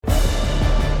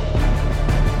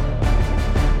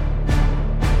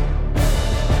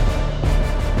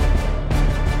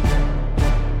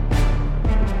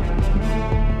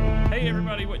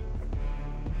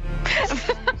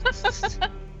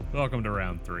Welcome to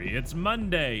round 3. It's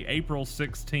Monday, April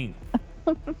 16th.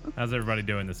 How's everybody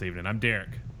doing this evening? I'm Derek.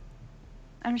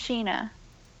 I'm Sheena.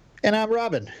 And I'm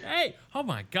Robin. Hey, oh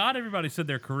my God, everybody said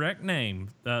their correct name.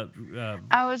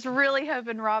 I was really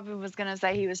hoping Robin was going to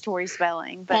say he was Tori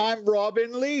Spelling, but I'm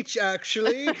Robin Leach,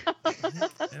 actually. I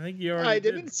think you already I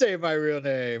didn't say my real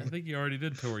name. I think you already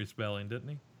did Tori Spelling, didn't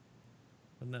he?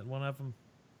 Wasn't that one of them?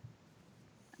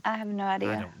 I have no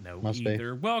idea. I don't know Must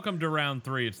either. Welcome to round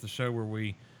 3. It's the show where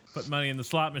we put money in the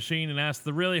slot machine and ask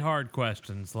the really hard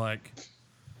questions like,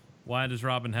 why does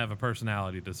Robin have a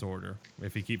personality disorder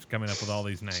if he keeps coming up with all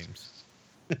these names?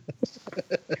 It's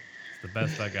the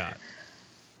best I got.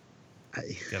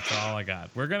 That's all I got.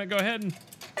 We're going to go ahead and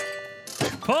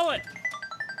pull it.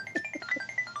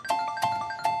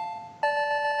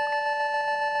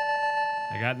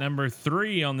 I got number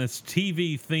 3 on this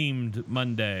TV-themed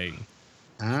Monday.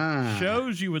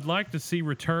 Shows you would like to see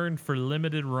return for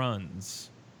limited runs.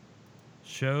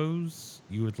 Shows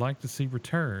you would like to see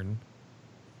return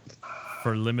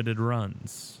for limited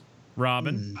runs.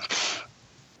 Robin?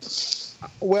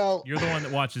 Well, You're the one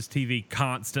that watches TV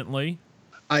constantly.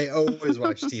 I always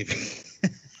watch TV.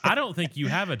 I don't think you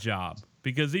have a job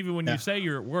because even when you say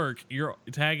you're at work, you're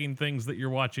tagging things that you're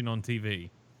watching on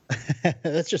TV.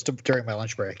 That's just during my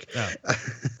lunch break. Oh.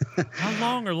 How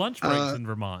long are lunch breaks in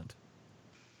Vermont?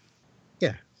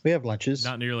 Yeah, we have lunches.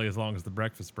 Not nearly as long as the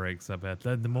breakfast breaks. I bet.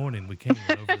 In the morning, we came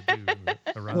over to do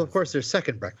Well, of course, there's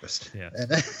second breakfast. Yeah. And,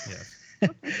 Yes.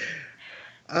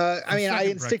 I mean, I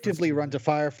second instinctively breakfast. run to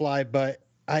Firefly, but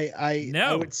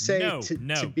I would say no.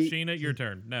 to be... Sheena, your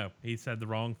turn. No, he said the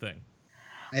wrong thing.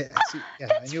 I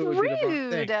That's knew it would be the wrong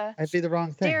rude. thing. I'd be the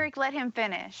wrong thing. Derek, let him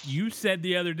finish. You said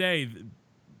the other day.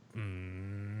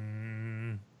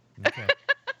 Okay.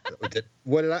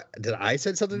 Did I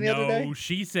said something the other day? No,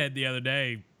 she said the other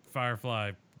day.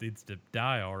 Firefly needs to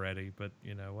die already, but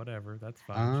whatever. That's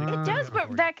fine. She It can does, do but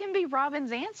for you. that can be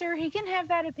Robin's answer. He can have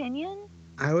that opinion.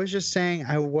 I was just saying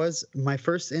my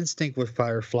first instinct was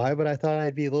Firefly, but I thought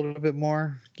I'd be a little bit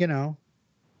more,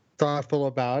 thoughtful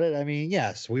about it. I mean,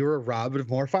 yes, we were robbed of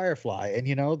more Firefly, and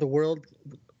the world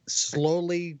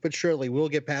slowly but surely will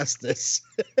get past this.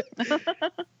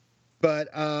 But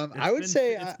I would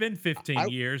say it's been 15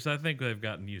 years. I think they've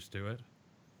gotten used to it.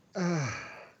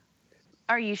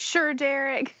 Are you sure,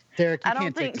 Derek? Derek, you I don't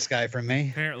can't take think- this guy from me.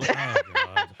 Apparently,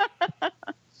 oh God.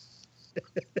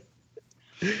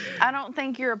 I don't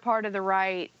think you're a part of the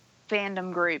right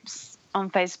fandom groups on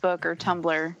Facebook or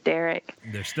Tumblr, Derek.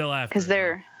 They're still after. Because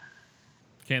it.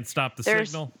 Can't stop the there's-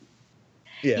 signal.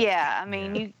 Yeah, I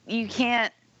mean, you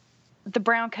can't. The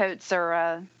brown coats are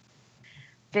a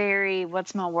very,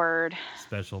 what's my word?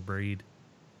 Special breed.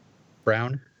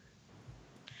 Brown.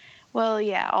 Well,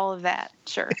 yeah, all of that,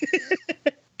 sure.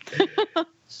 All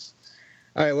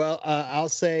right. Well, I'll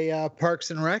say Parks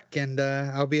and Rec, and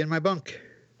I'll be in my bunk.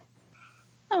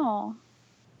 Oh,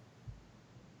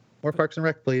 More Parks and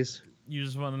Rec, please. You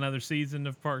just want another season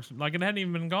of Parks. Like it hadn't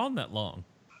even been gone that long.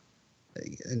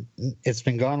 It's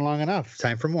been gone long enough.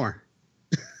 Time for more.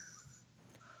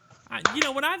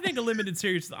 When I think of limited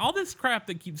series, all this crap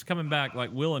that keeps coming back, like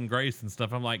Will and Grace and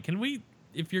stuff, I'm like, can we,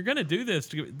 if you're gonna do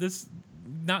this,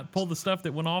 not pull the stuff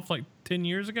that went off like 10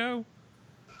 years ago?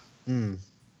 Like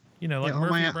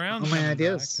Murphy Brown. all my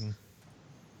ideas.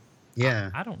 Yeah.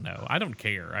 I don't know. I don't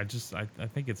care. I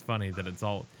think it's funny that it's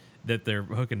all that they're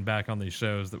hooking back on these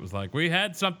shows that was like, we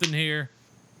had something here.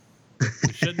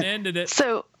 We shouldn't have ended it.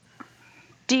 so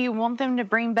do you want them to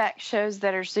bring back shows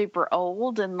that are super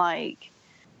old and like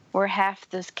where half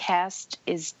this cast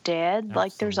is dead?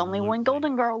 Like there's only one Absolutely.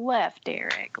 Golden Girl left,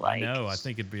 Derek. Like, I know. I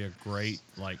think it'd be a great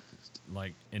like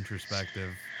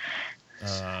introspective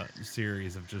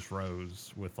series of just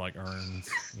Rose with like urns,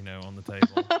 on the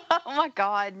table. oh my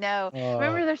God, no.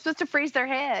 Remember, they're supposed to freeze their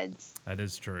heads. That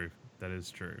is true.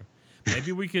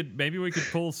 Maybe we could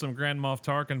pull some Grand Moff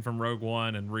Tarkin from Rogue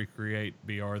One and recreate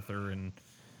B. Arthur and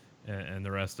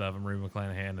the rest of them, Rue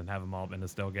McClanahan, and have them all in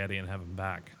Estelle Getty and have them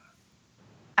back.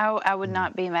 I would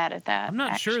not be mad at that. I'm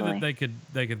not sure that actually.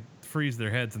 they could freeze their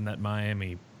heads in that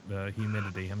Miami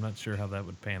humidity. I'm not sure how that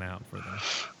would pan out for them.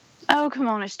 Oh, come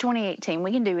on. It's 2018.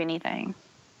 We can do anything.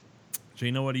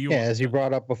 Gina, what do you Yeah, want? as you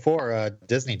brought up before,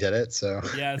 Disney did it. So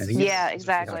Yes. and Yeah, he's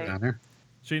exactly. down there.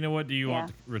 Gina, what do you want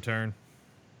to return?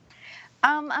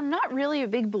 I'm not really a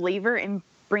big believer in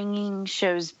bringing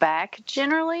shows back.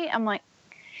 Generally, I'm like,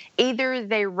 either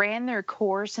they ran their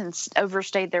course and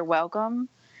overstayed their welcome,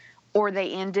 or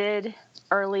they ended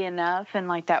early enough and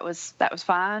like that was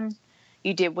fine.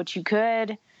 You did what you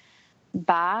could.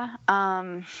 Bye.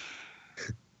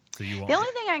 So you want? The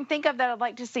only thing I can think of that I'd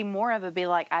like to see more of would be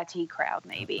like IT Crowd,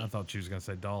 maybe. I thought she was going to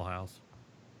say Dollhouse.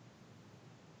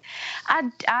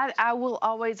 I will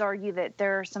always argue that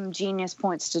there are some genius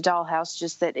points to Dollhouse,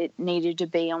 just that it needed to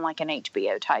be on like an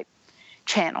HBO type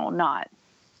channel, not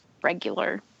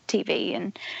regular TV,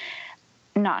 and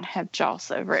not have Joss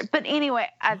over it. But anyway,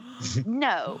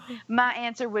 no, my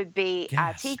answer would be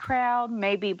Gasp. IT Crowd,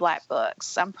 maybe Black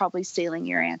Books. I'm probably stealing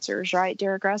your answers, right,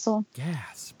 Derek Russell?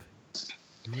 Gasp.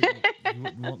 You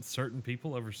wouldn't want certain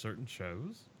people over certain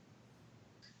shows?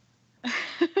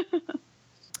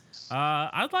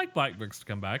 I'd like Black Books to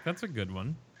come back. That's a good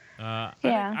one.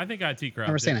 Yeah. I think IT Crowd.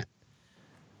 Never seen it.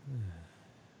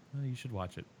 Well, you should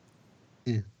watch it.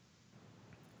 Yeah.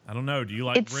 I don't know. Do you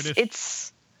like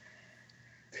British?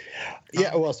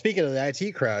 Yeah, well, speaking of the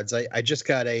IT crowds, I just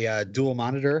got a dual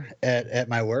monitor at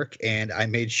my work, and I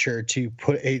made sure to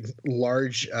put a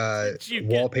large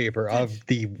wallpaper of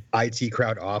the IT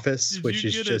crowd office, which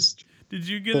is just. Did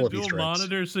you get a dual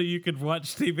monitor so you could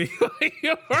watch TV while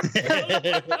you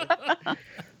were?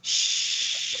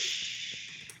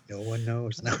 Shh. No one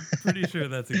knows. No. Pretty sure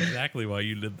that's exactly why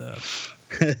you did that.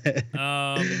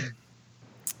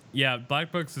 Yeah,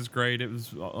 Black Books is great. It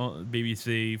was on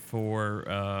BBC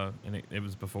and it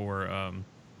was before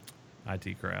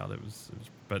IT Crowd. It was,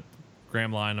 but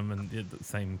Graham Linehan and the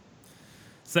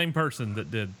same person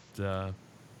that did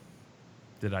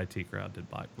IT Crowd did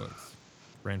Black Books.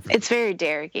 It's very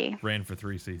Derek-y. Ran for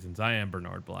 3 seasons. I am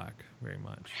Bernard Black very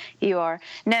much. You are.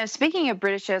 No, speaking of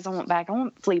British shows, I want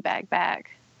Fleabag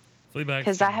back. Fleabag.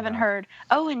 Because I haven't heard.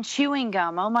 Oh, and Chewing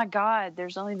Gum. Oh my God,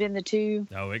 there's only been the 2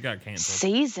 Oh, it got canceled.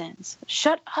 seasons.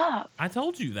 Shut up. I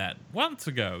told you that months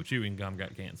ago. Chewing Gum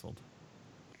got canceled.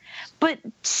 But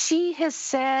she has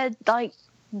said, like,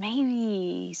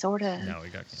 maybe, sort of. No,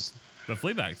 it got canceled. But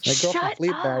Fleabag. That girl Shut from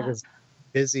Fleabag up. is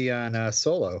busy on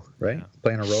Solo, right? Yeah.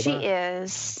 Playing a robot. She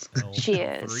is. Oh, She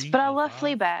is. 3, But I love 5,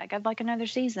 Fleabag. I'd like another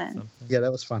season. something. Yeah,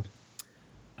 that was fun.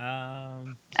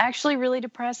 Actually, really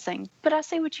depressing. But I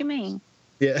see what you mean.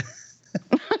 Yeah.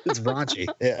 It's raunchy.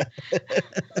 Yeah.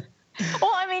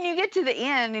 Well, I mean, you get to the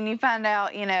end and you find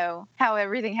out, how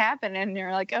everything happened, and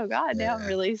you're like, oh God, now I'm Yeah.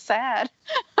 really sad.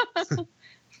 But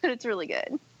it's really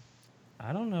good.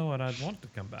 I don't know what I'd want to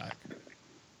come back.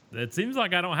 It seems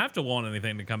like I don't have to want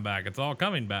anything to come back. It's all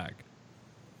coming back.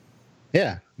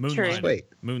 Yeah. Moonlighting. Wait.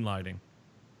 Moonlighting.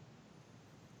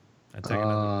 I'd take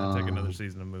another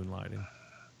season of Moonlighting.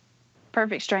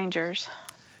 Perfect Strangers.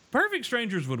 Perfect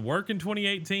Strangers would work in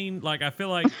 2018. Like, I feel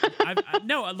like,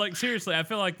 seriously, I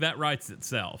feel like that writes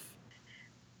itself.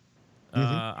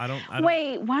 I don't.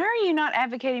 Wait, why are you not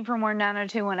advocating for more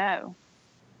 90210?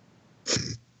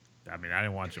 I mean, I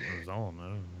didn't watch it when it was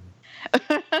on.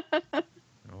 I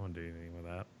don't want to do anything with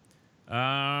that.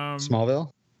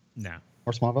 Smallville? No.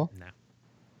 Or Smallville? No.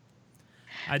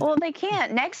 Well, they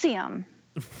can't. Nexium.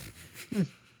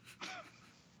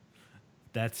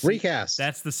 That's recast.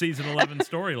 That's the season 11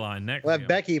 storyline. Next, we'll have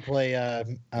Becky play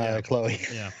Chloe.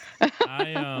 Yeah.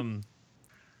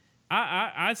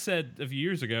 I said a few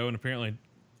years ago, and apparently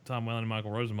Tom Welling and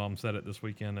Michael Rosenbaum said it this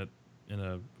weekend in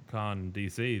a con in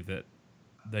DC, that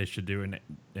they should do an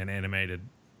animated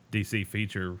DC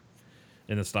feature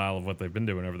in the style of what they've been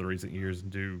doing over the recent years,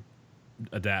 and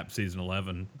adapt season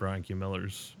 11, Brian Q.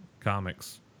 Miller's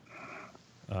comics.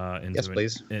 Yes,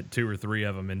 please. 2 or 3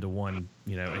 of them into one,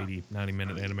 80,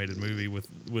 90-minute animated movie with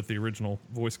the original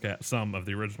voice cast, some of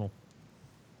the original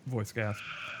voice cast.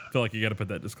 I feel like you got to put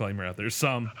that disclaimer out there.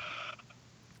 Some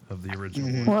of the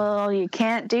original voice. Well, you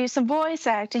can't do some voice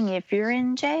acting if you're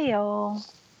in jail.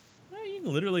 Well, you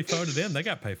can literally phone it in. They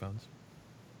got payphones.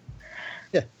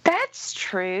 Yeah. That's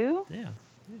true. Yeah.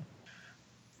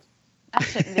 I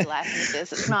shouldn't be laughing at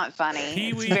this. It's not funny.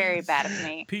 It's very bad of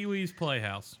me. Pee-wee's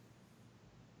Playhouse.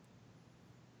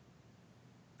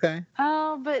 Okay.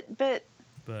 Oh, but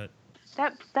But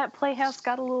that playhouse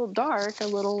got a little dark a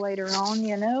little later on,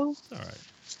 it's all right.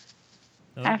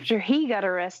 No, after he got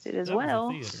arrested as that was a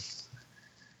well. theater.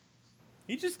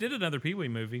 He just did another Pee-wee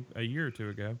movie a year or 2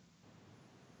 ago.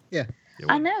 Yeah.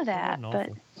 I know that, but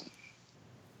it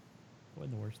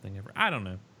wasn't the worst thing ever. I don't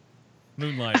know.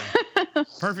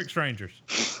 Moonlighting. Perfect Strangers.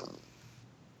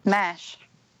 MASH.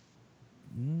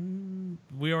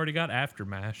 We already got After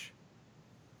MASH.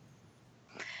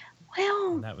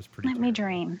 Well, And that was pretty let me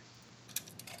terrible. dream.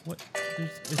 What?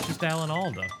 It's just Alan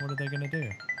Alda. What are they going to do?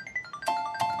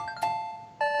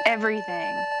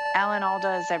 Everything. Alan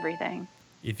Alda is everything.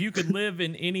 If you could live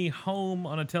in any home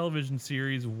on a television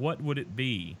series, what would it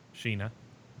be, Sheena?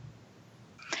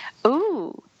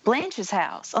 Ooh, Blanche's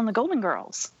house on the Golden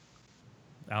Girls.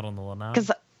 Out on the lanai?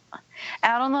 Because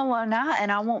out on the lanai,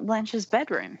 and I want Blanche's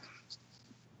bedroom.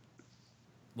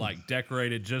 Like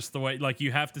decorated just the way, like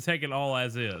you have to take it all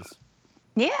as is.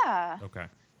 Yeah. Okay.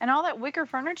 And all that wicker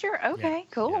furniture? Okay, Yeah,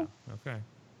 cool. yeah, okay.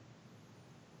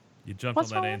 You jumped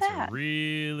What's on that wrong with answer that?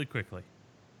 really quickly.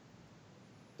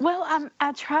 Well,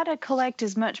 I try to collect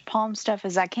as much Palm stuff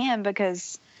as I can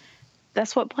because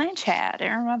that's what Blanche had. It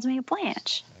reminds me of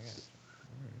Blanche. I got you.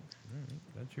 All right.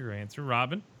 That's your answer,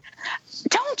 Robin.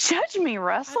 Don't judge me,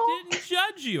 Russell. I didn't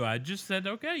judge you. I just said,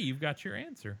 okay, you've got your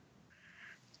answer.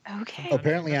 Okay.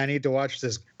 Apparently, I need to watch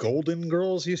this Golden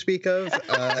Girls you speak of.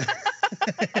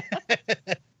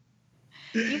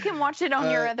 You can watch it on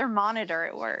your other monitor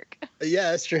at work.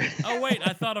 Yeah, that's true. Oh, wait,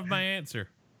 I thought of my answer.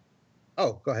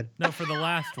 Oh, go ahead. No, for the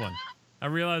last one. I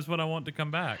realized what I want to come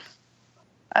back.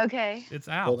 Okay. It's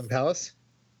Alf. Golden Palace.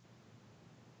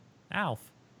 Alf.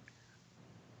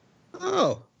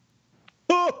 Oh.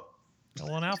 Oh. I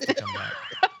want Alf to come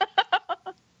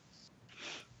back.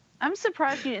 I'm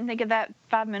surprised you didn't think of that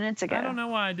 5 minutes ago. I don't know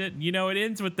why I didn't. You know, it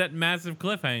ends with that massive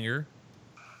cliffhanger.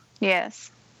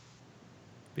 Yes.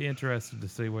 Be interested to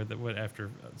see what after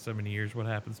so many years what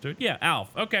happens to it. Yeah,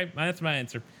 Alf. Okay, that's my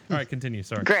answer. All right, continue.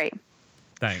 Sorry. Great.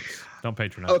 Thanks. Don't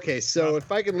patronize. Okay, so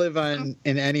if I could live in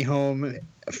any home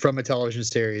from a television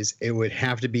series, it would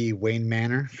have to be Wayne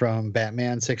Manor from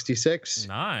Batman '66.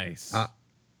 Nice.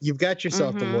 You've got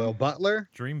yourself the Mhm. Royal Butler.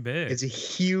 Dream big. It's a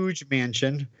huge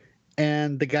mansion,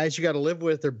 and the guys you got to live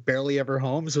with are barely ever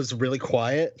home, so it's really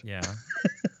quiet. Yeah.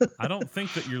 I don't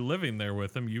think that you're living there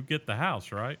with them. You get the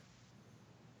house, right?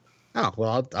 Oh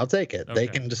well, I'll take it. They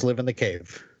Okay. can just live in the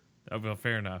cave. Oh, well,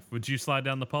 fair enough. Would you slide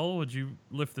down the pole? Would you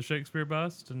lift the Shakespeare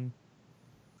bust and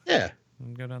Yeah,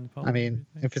 go down the pole? I mean,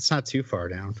 if it's not too far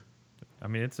down. I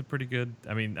mean, it's a pretty good.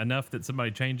 I mean, enough that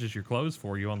somebody changes your clothes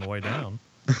for you on the way down.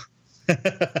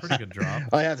 Pretty good drop.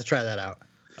 I have to try that out.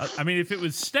 I mean, if it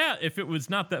was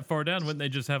not that far down, wouldn't they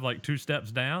just have like 2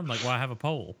 steps down? Like, why have a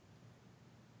pole?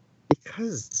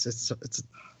 Because it's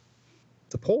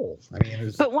the pole. I mean,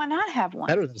 it's But why not have one?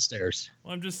 better than stairs.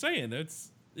 Well, I'm just saying,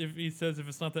 if he says if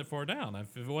it's not that far down,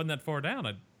 if it wasn't that far down,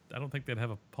 I don't think they'd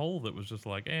have a pole that was just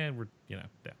like, we're down.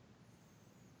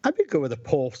 I'd be good with a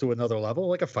pole to another level,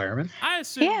 like a fireman. I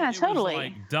assume Yeah, it totally. was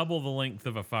like double the length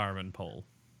of a fireman pole.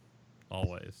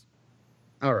 Always.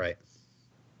 All right.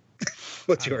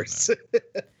 What's I don't yours?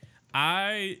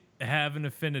 I have an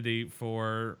affinity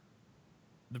for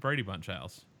the Brady Bunch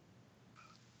house.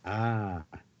 Ah,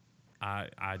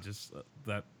 I just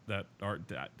that art.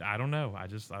 I don't know.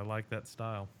 I like that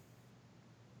style.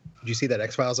 did you see that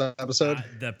X-Files episode?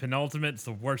 The penultimate's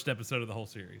the worst episode of the whole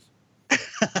series.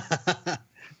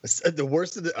 The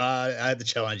worst of the. I had to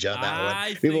challenge you on that one.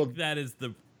 I think that is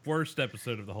the worst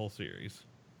episode of the whole series.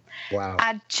 Wow.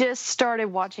 I just started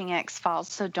watching X-Files,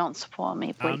 so don't spoil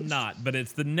me, please. I'm not, but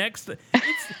it's the next.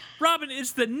 Robin,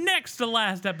 it's the next to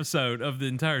last episode of the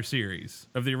entire series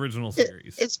of the original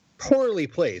series. It's poorly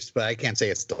placed, but I can't say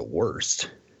it's the worst.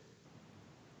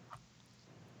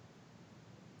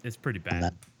 It's pretty bad.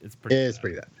 That- It's pretty. It's bad.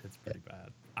 pretty bad. It's pretty bad.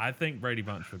 I think Brady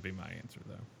Bunch would be my answer,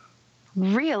 though.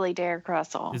 Really, Derek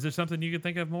Russell? Is there something you could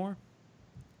think of more?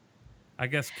 I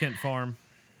guess Kent Farm.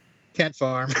 Kent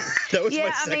Farm. That was Yeah, my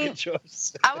I second mean,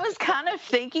 choice. I was kind of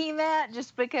thinking that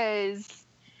just because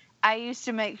I used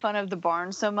to make fun of the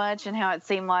barn so much and how it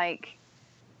seemed like,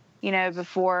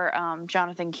 before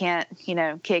Jonathan Kent,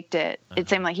 kicked it, it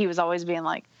seemed like he was always being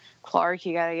like, Clark,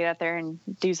 you got to get out there and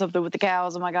do something with the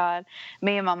cows. Oh, my God.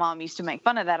 Me and my mom used to make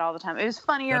fun of that all the time. It was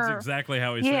funnier. That's exactly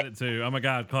how he said it, too. Oh, my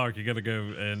God, Clark, you got to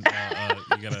go and you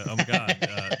got to, oh, my God,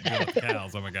 deal with the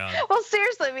cows. Oh, my God. Well,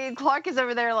 seriously, I mean, Clark is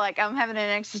over there like, I'm having an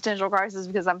existential crisis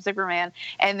because I'm Superman.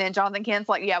 And then Jonathan Kent's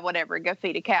like, yeah, whatever, go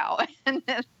feed a cow. And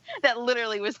then that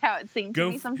literally was how it seemed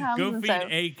to me sometimes. Go and feed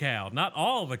a cow. Not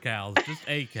all the cows, just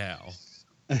a cow.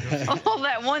 Oh,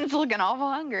 that one's looking awful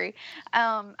hungry.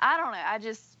 I don't know.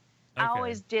 I Okay.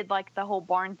 always did like the whole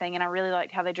barn thing, and I really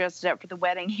liked how they dressed it up for the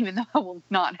wedding, even though I will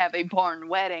not have a barn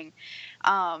wedding.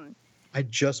 I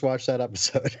just watched that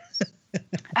episode.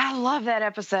 I love that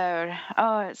episode.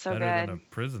 Oh, it's so Better good. than a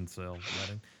prison cell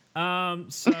wedding.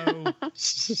 So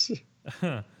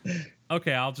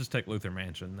okay, I'll just take Luther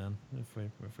Mansion then. If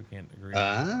we can't agree,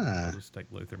 I'll just take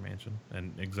Luther Mansion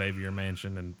and Xavier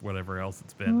Mansion and whatever else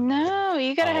it's been. No,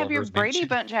 you got to have your Oliver's Brady Mansion.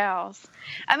 Bunch house.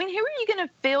 I mean, who are you going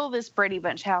to fill this Brady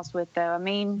Bunch house with, though? I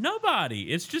mean,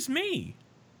 Nobody. It's just me.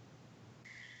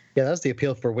 Yeah, that's the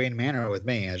appeal for Wayne Manor with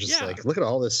me. I was just Yeah. like, look at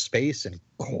all this space and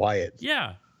quiet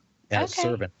Yeah. and a Okay.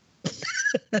 servant.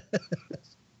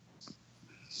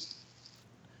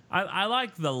 I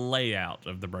like the layout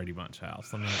of the Brady Bunch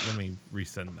house. Let me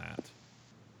resend that.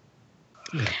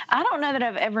 I don't know that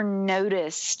I've ever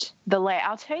noticed the layout.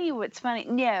 I'll tell you what's funny.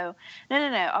 No.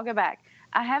 I'll go back.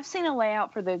 I have seen a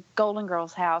layout for the Golden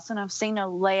Girls house, and I've seen a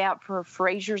layout for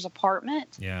Frasier's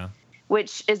apartment, Yeah.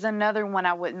 which is another one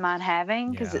I wouldn't mind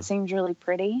having because Yeah. it seems really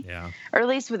pretty, Yeah. or at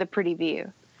least with a pretty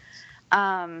view.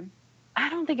 I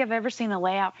don't think I've ever seen a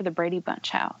layout for the Brady Bunch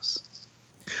house.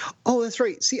 Oh, that's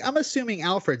right. See, I'm assuming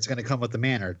Alfred's going to come with the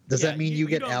manor. Does Yeah, that mean you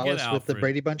get don't Alice with the Alfred.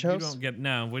 Brady Bunch house?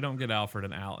 We don't get Alfred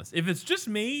and Alice. If it's just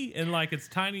me and like it's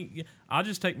tiny, I'll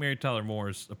just take Mary Tyler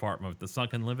Moore's apartment with the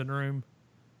sunken living room.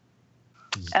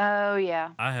 Oh yeah,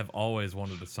 I have always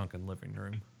wanted a sunken living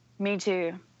room. me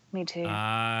too. Me too.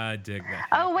 I dig that.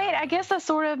 Oh wait, heck out I of guess that. that's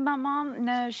sort of my mom.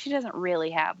 No, she doesn't really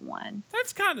have one.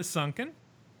 That's kind of sunken.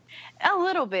 A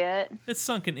little bit, It's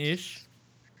sunken-ish.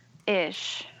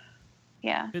 ish.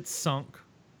 Yeah. It's sunk.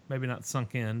 Maybe not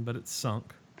sunk in, but it's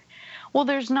sunk. Well,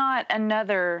 there's not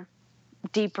another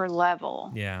deeper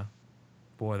level. Yeah.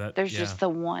 Boy, There's just the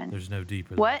one. There's no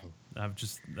deeper What?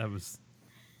 level.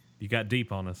 You got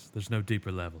deep on us. There's no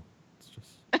deeper level. It's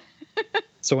just,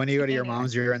 So when you go to your Yeah.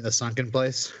 mom's, you're in the sunken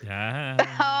place? yeah.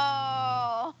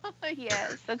 Oh,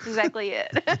 yes, that's exactly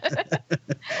it.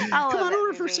 I love Come on that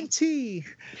over for movie. some tea.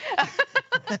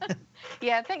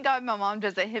 Yeah, thank God my mom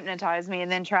doesn't hypnotize me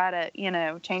and then try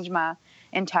to, change my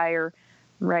entire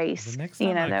race. The next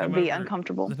time I That come would be over-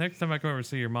 uncomfortable. The next time I come over to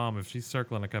see your mom, if she's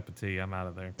circling a cup of tea, I'm out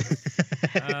of there.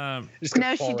 Just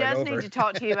gonna No, fall she right does over. need to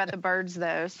talk to you about the birds,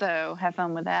 though, so have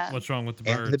fun with that. What's wrong with the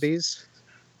And birds? the bees?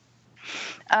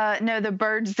 No, the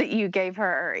birds that you gave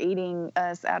her are eating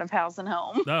us out of house and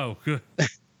home. Oh, good.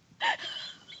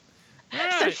 All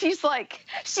So right.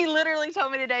 she literally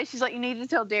told me today, she's like, you need to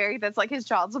tell Derek that's like his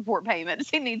child support payments.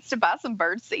 He needs to buy some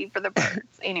bird seed for the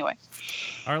birds. Anyway.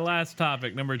 Our last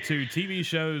topic, number 2, TV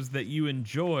shows that you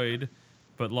enjoyed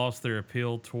but lost their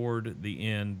appeal toward the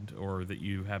end, or that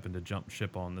you happened to jump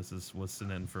ship on. This was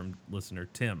sent in from listener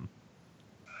Tim.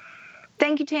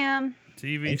 Thank you, Tim.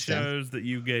 TV Thanks, Tim. shows that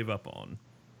you gave up on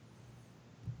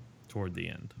toward the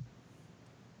end.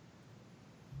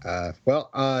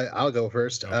 I'll go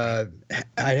first.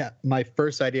 Okay. My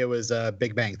first idea was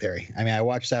Big Bang Theory. I mean, I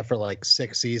watched that for like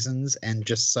 6 seasons, and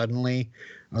just suddenly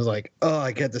I was like, oh,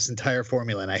 I get this entire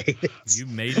formula, and I hate it. You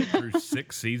made it through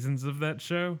 6 seasons of that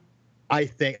show? I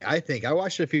think I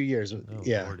watched it a few years. Oh,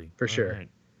 yeah, Lordy. for All sure. right.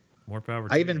 More power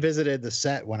to I even you. visited the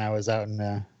set when I was out in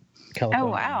California.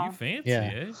 Oh, wow. You fancy, Yeah.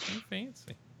 eh? You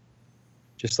fancy.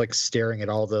 Just like staring at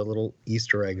all the little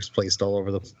Easter eggs placed all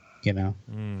over the, Gina?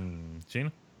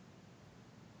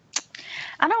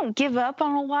 I don't give up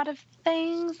on a lot of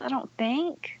things, I don't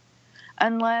think,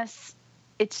 unless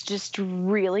it's just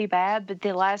really bad. But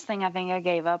the last thing I think I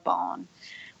gave up on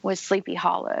was Sleepy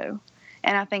Hollow.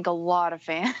 And I think a lot of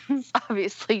fans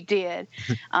obviously did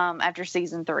after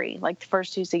season 3. Like the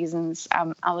first 2 seasons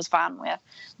I was fine with.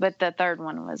 But the third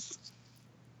one was,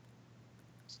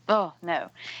 oh,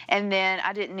 no. And then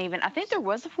I think there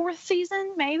was a 4th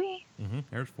season, maybe.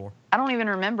 There's 4. I don't even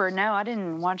remember. No, I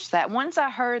didn't watch that. Once I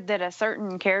heard that a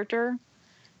certain character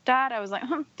died, I was like,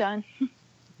 done.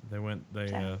 They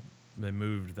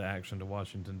moved the action to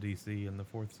Washington, D.C. in the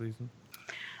 4th season.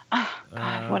 Oh,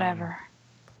 God, whatever.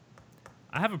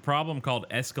 I have a problem called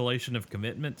escalation of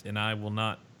commitment, and I will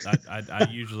not. I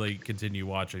usually continue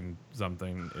watching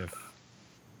something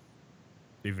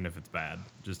even if it's bad,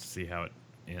 just to see how it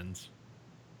ends.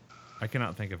 I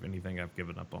cannot think of anything I've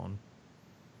given up on.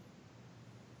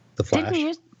 The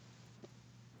Flash.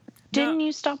 Didn't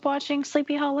you stop watching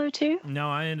Sleepy Hollow too? No,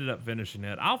 I ended up finishing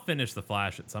it. I'll finish The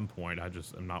Flash at some point. I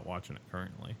just am not watching it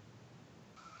currently.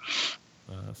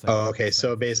 Okay.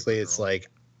 So basically, it's like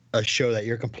a show that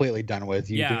you're completely done with.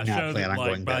 You do a not show plan that, on like,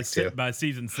 going back to. by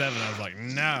season 7, I was like,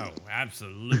 no,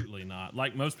 absolutely not.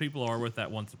 Like most people are with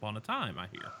that Once Upon a Time, I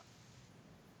hear.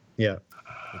 Yeah.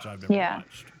 Which I've never Yeah.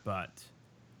 watched. But,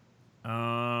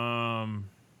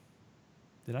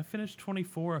 did I finish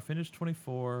 24? I finished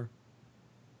 24.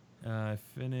 I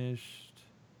finished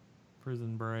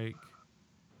Prison Break.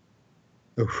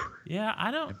 Oof. Yeah,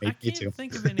 I Me too. can't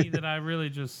think of any that I really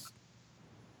just.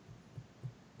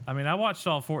 I mean, I watched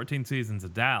all 14 seasons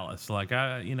of Dallas. Like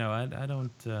I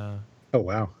don't. Oh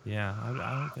wow. Yeah, I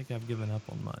don't think I've given up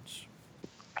on much.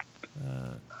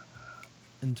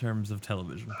 In terms of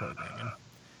television programming,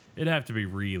 it'd have to be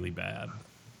really bad.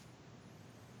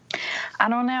 I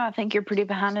don't know. I think you're pretty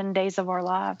behind in Days of Our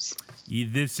Lives.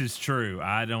 This is true.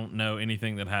 I don't know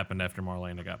anything that happened after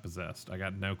Marlena got possessed. I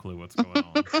got no clue what's going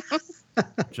on.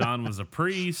 John was a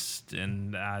priest,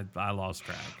 and I lost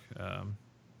track.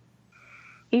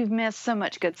 You've missed so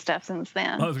much good stuff since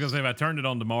then. I was going to say, if I turned it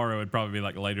on tomorrow, it'd probably be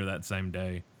like later that same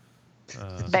day.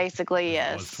 Basically,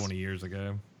 It was yes. 20 years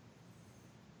ago.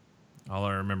 All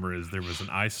I remember is there was an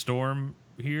ice storm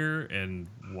here and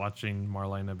watching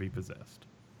Marlena be possessed.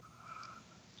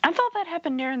 I thought that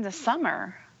happened during the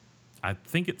summer. I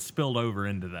think it spilled over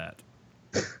into that.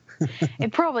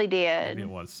 It probably Maybe did. it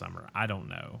was summer. I don't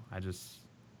know. We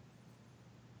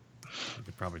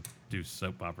could probably do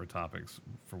soap opera topics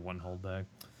for one whole day.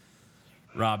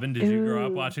 Robin, did you grow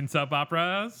up watching soap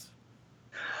operas?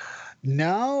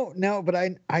 No, but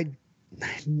I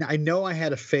know I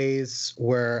had a phase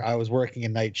where I was working a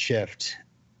night shift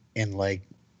in like,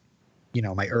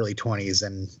 my early 20s,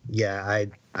 and yeah,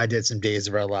 I did some Days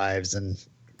of Our Lives and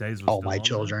Days was All still My on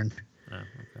Children. then?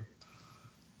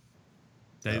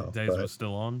 Oh, okay. Days was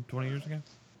still on 20 years ago?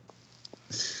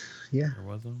 Yeah. Or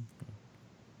was it?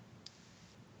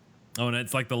 Oh, and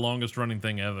it's like the longest running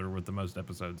thing ever with the most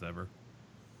episodes ever.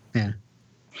 Yeah.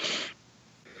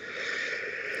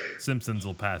 Simpsons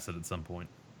will pass it at some point.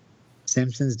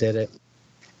 Simpsons did it.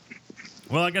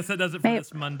 Well, I guess that does it for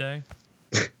this Monday.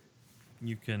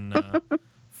 You can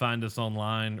find us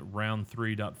online,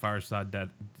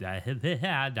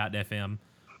 round3.fireside.fm,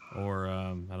 or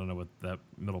I don't know what that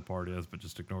middle part is, but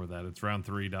just ignore that. It's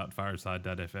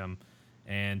round3.fireside.fm,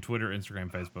 and Twitter,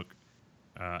 Instagram, Facebook,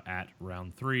 at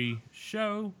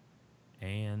round3show,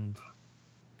 and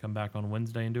come back on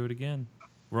Wednesday and do it again.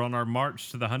 We're on our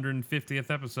march to the 150th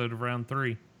episode of Round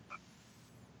 3.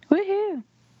 Woohoo!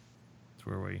 It's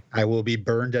where I will be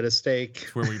burned at a stake.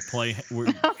 It's where we play.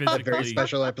 We're A very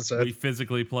special episode. We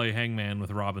physically play Hangman with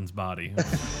Robin's body. Tune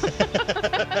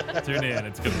in.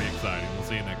 It's going to be exciting. We'll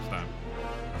see you next time.